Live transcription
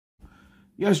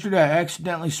Yesterday, I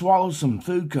accidentally swallowed some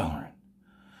food coloring.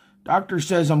 Doctor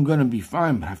says I'm going to be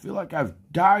fine, but I feel like I've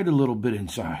died a little bit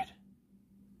inside.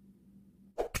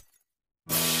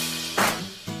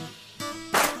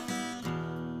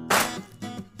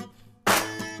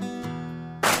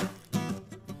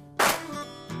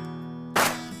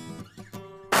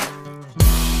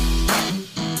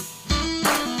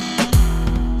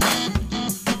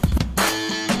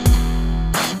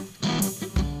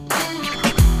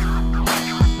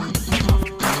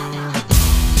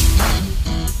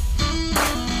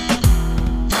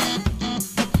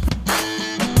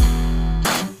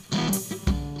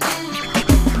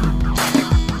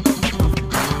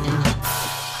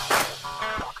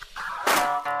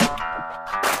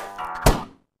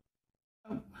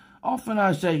 Often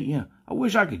I say, I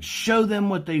wish I could show them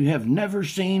what they have never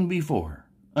seen before.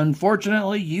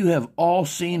 Unfortunately, you have all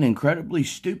seen incredibly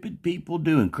stupid people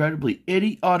do incredibly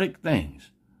idiotic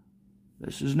things.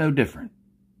 This is no different.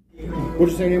 What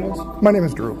did you say your name was? My name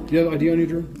is Drew. Do you have ID on you,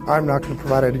 Drew? I'm not going to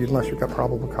provide ID unless you've got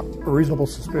probable reasonable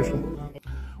suspicion.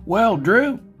 Well,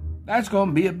 Drew, that's going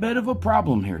to be a bit of a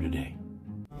problem here today.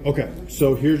 Okay,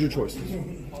 so here's your choices.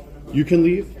 You can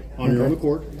leave on your own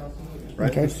accord. Right?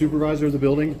 Okay. The supervisor of the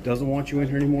building doesn't want you in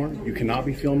here anymore. You cannot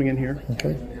be filming in here.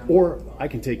 Okay. Or I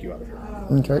can take you out of here.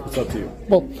 Okay. It's up to you.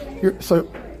 Well,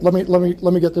 so let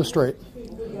me get this straight.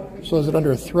 So is it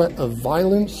under threat of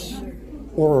violence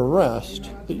or arrest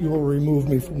that you will remove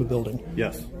me from the building?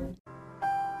 Yes.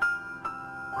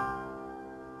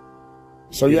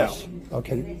 So yes.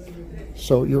 Okay.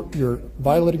 So you're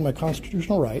violating my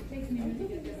constitutional right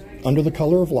under the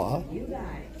color of law.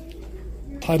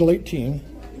 Title 18.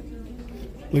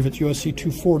 I believe it's USC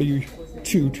 242,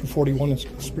 241 is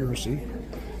conspiracy.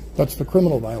 That's the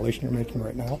criminal violation you're making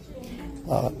right now.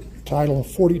 Title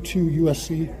 42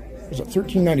 USC, is it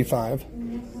 1395?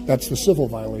 That's the civil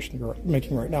violation you're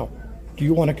making right now. Do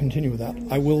you want to continue with that?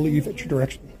 I will leave at your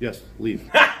direction. Yes,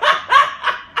 leave.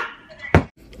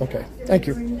 Okay, thank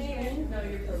you.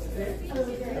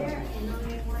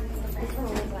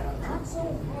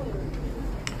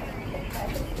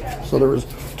 So there was,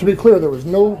 to be clear, there was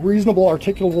no reasonable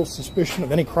articulable suspicion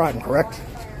of any crime, correct?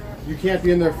 You can't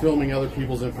be in there filming other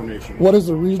people's information. What is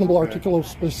the reasonable articulable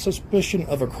suspicion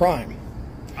of a crime?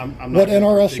 I'm What not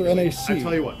NRS or NAC? I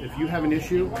tell you what, if you have an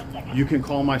issue, you can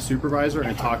call my supervisor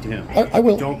and talk to him. I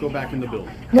will. Don't go back in the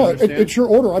building. No, it's your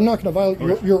order. I'm not going to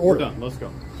violate your order. We're done. Let's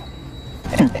go.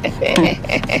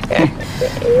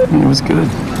 It was good.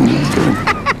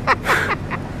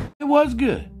 It was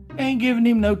good. Ain't giving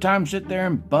him no time to sit there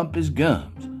and bump his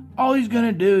gums. All he's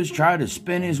gonna do is try to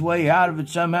spin his way out of it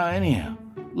somehow anyhow.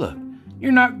 Look,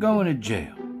 you're not going to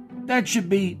jail. That should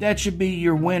be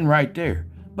your win right there.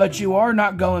 But you are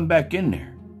not going back in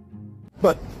there.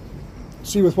 But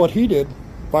see, with what he did,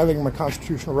 violating my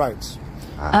constitutional rights.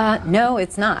 No,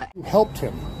 it's not. You helped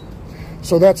him.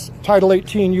 So that's Title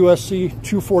 18 USC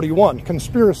 241,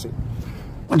 conspiracy.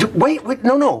 Wait,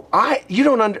 no. You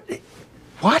don't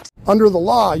What? Under the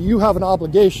law, you have an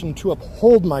obligation to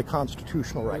uphold my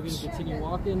constitutional rights. Are you going to continue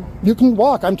walking? You can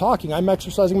walk. I'm talking. I'm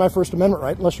exercising my First Amendment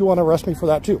right, unless you want to arrest me for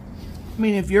that too. I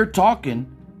mean, if you're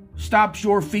talking, stops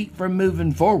your feet from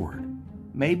moving forward.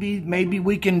 Maybe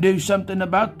we can do something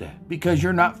about that because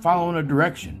you're not following a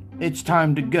direction. It's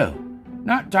time to go.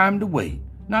 Not time to wait.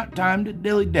 Not time to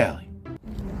dilly-dally.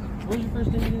 What's your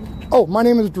first name again? Oh, my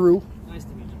name is Drew. Nice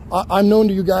to meet you. I'm known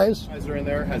to you guys. Supervisor in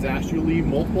there has asked you to leave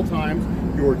multiple times.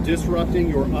 You're disrupting,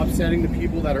 you're upsetting the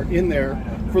people that are in there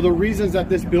for the reasons that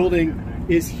this building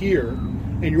is here,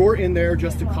 and you're in there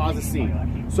just to cause a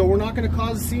scene. So we're not going to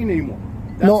cause a scene anymore.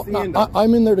 That's the end of it.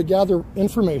 I'm in there to gather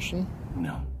information.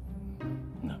 No.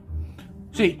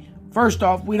 See, first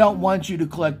off, we don't want you to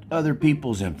collect other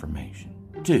people's information.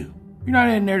 Two, you're not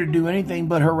in there to do anything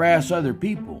but harass other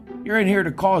people. You're in here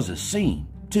to cause a scene,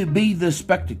 to be the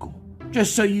spectacle,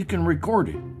 just so you can record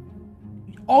it.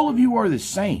 All of you are the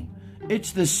same.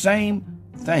 It's the same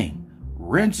thing.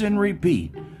 Rinse and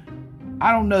repeat.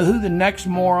 I don't know who the next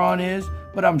moron is,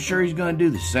 but I'm sure he's going to do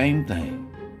the same thing.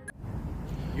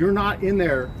 You're not in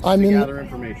there to gather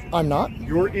information. I'm not.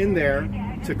 You're in there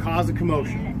to cause a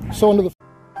commotion. So under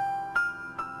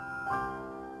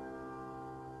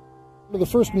the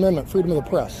First Amendment, freedom of the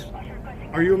press.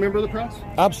 Are you a member of the press?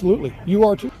 Absolutely. You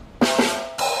are too.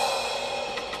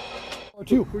 Who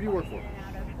do you work for?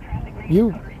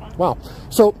 You. Wow.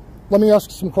 So let me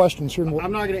ask some questions here.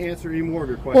 I'm not going to answer any more of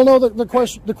your questions. Well, no, the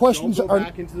questions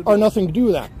are nothing to do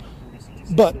with that.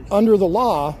 But under the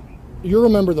law, you're a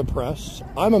member of the press.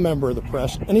 I'm a member of the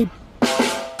press. Any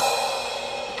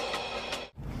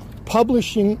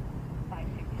publishing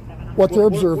what they're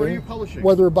observing, what are you publishing?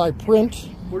 whether by print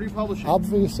What are you publishing?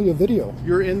 Obviously a video.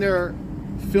 You're in there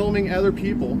filming other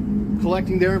people,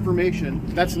 collecting their information.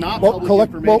 That's not public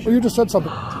information. Well, you just said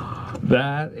something.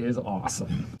 That is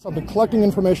awesome. Something, collecting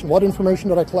information. What information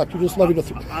did I collect? You just levied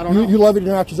I don't know. You levied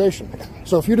an accusation.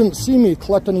 So if you didn't see me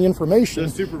collect any information... The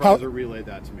supervisor relayed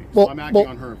that to me, so I'm acting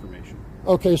on her information.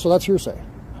 Okay, so that's hearsay.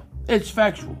 It's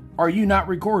factual. Are you not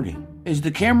recording? Is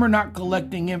the camera not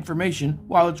collecting information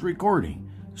while it's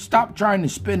recording? Stop trying to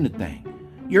spin the thing.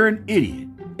 You're an idiot.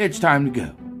 It's time to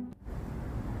go.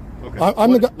 Okay.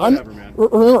 Whatever, man.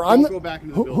 Remember, I'm go back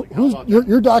into the building.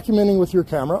 You're documenting with your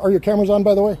camera. Are your cameras on,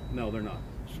 by the way? No, they're not.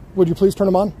 Would you please turn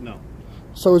them on? No.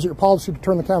 So is it your policy to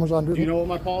turn the cameras on? Do you know what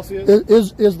my policy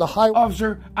is? Is the highway...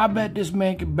 Officer, I bet this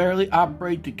man can barely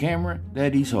operate the camera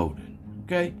that he's holding.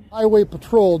 Okay? Highway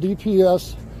Patrol,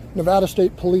 DPS, Nevada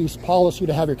State Police policy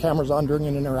to have your cameras on during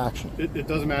an interaction? It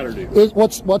doesn't matter, dude.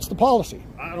 What's the policy?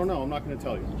 I don't know. I'm not going to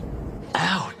tell you.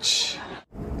 Ouch.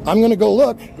 I'm going to go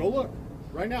look. Go look.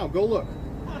 Right now, go look.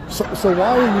 So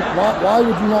why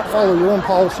would you not follow your own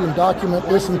policy and document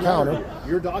this encounter?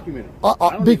 You're documenting.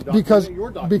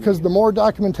 Because the more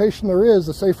documentation there is,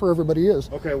 the safer everybody is.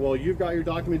 Okay, well, you've got your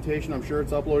documentation. I'm sure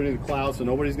it's uploaded to the cloud, so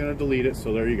nobody's going to delete it.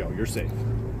 So there you go. You're safe.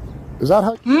 Is that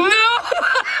how? No!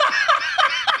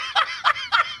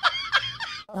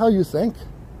 How you think?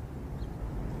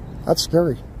 That's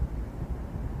scary.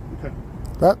 Okay.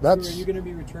 That's. Are you going to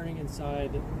be returning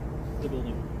inside the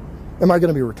building? Am I going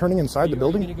to be returning inside the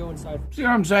building? Are you going to go inside? See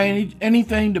what I'm saying?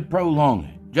 Anything to prolong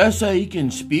it. Just so he can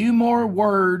spew more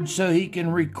words so he can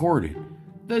record it.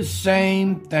 The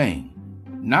same thing.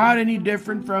 Not any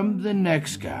different from the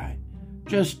next guy.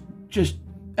 Just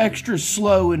extra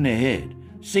slow in the head.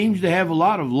 Seems to have a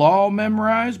lot of law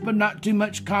memorized, but not too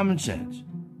much common sense.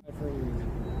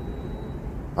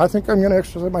 I think I'm going to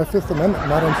exercise my Fifth Amendment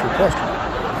and not answer your question.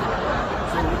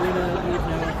 So we're going to leave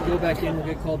now. If you go back in, we'll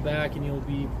get called back, and you'll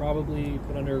be probably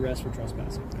put under arrest for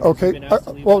trespassing. Okay.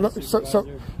 So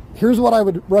here's what I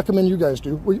would recommend you guys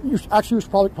do. You should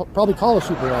probably call a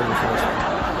supervisor for this.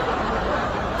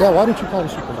 Yeah, why don't you call a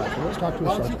supervisor? Let's talk to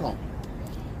a sergeant.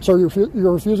 So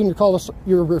you're refusing to call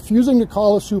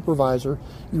a supervisor.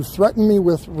 You threaten me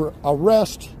with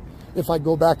arrest if I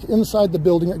go back inside the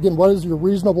building. Again, what is your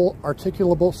reasonable,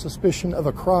 articulable suspicion of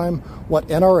a crime? What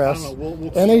NRS, I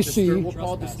don't know. NAC? We'll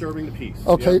call it disturbing the peace.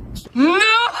 Okay. Yep. No!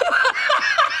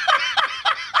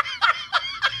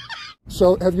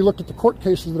 So have you looked at the court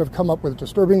cases that have come up with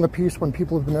disturbing the peace when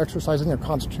people have been exercising their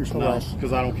constitutional rights? No,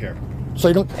 because I don't care. So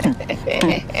you don't... It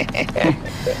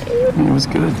was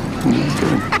good. It was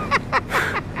good.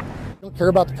 You don't care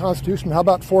about the Constitution? How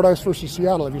about Fordyce versus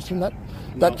Seattle? Have you seen that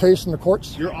case in the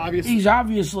courts? He's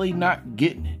obviously not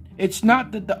getting it. It's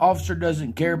not that the officer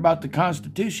doesn't care about the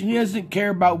Constitution. He doesn't care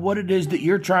about what it is that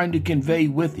you're trying to convey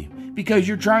with him, because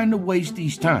you're trying to waste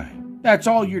his time. That's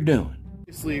all you're doing.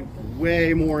 Obviously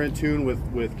way more in tune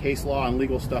with case law and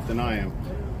legal stuff than I am.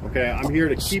 Okay, I'm here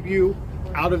to keep you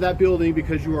out of that building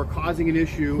because you are causing an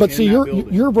issue. But see,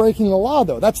 you're breaking the law,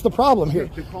 though. That's the problem here.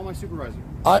 Okay, call my supervisor.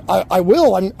 I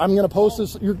will. I'm going to post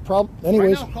this. Your problem,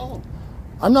 anyways. Right now, call him.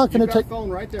 I'm not going to take. Phone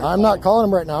right there. I'm not calling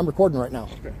him right now. I'm recording right now.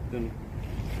 Okay, then.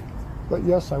 But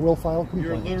yes, I will file a complaint.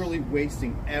 You're literally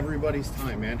wasting everybody's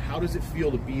time, man. How does it feel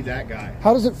to be that guy?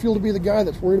 How does it feel to be the guy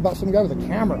that's worried about some guy with a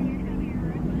camera?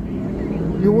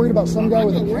 You're worried about some guy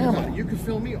with a camera. You can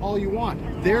film me all you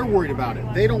want. They're worried about it.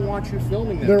 They don't want you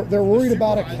filming them. They're worried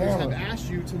about a camera. camera. Have asked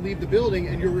you to leave the building,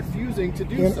 and you're refusing to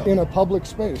do so. In a public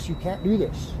space, you can't do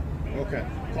this. Okay.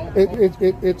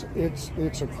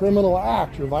 It's a criminal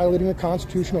act. You're violating the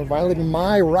Constitution or violating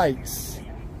my rights.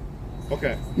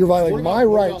 Okay. You're violating my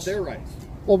rights.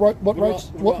 What about their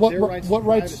rights? Well, what rights? What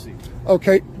rights? Privacy?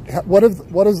 Okay. What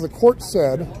has the court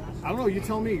said? I don't know. You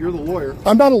tell me. You're the lawyer.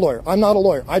 I'm not a lawyer. I'm not a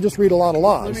lawyer. I just read a lot of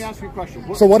laws. Let me ask you a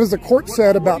question. So what has the court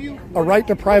said about a right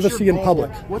to privacy in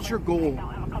public? What's your goal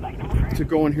to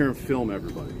go in here and film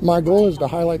everybody? My goal is to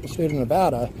highlight the state of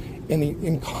Nevada and the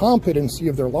incompetency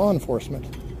of their law enforcement.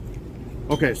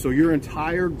 Okay, so your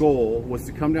entire goal was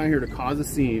to come down here to cause a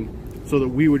scene so that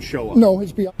we would show up. No,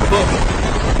 it's beyond.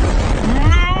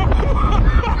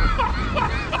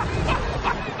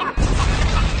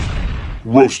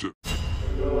 Roasted.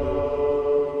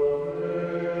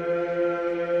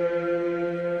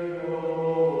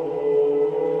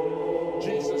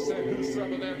 Jesus said,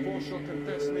 whosoever therefore shall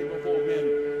confess me before men,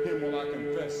 him will I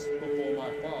confess before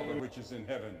my Father which is in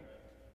heaven.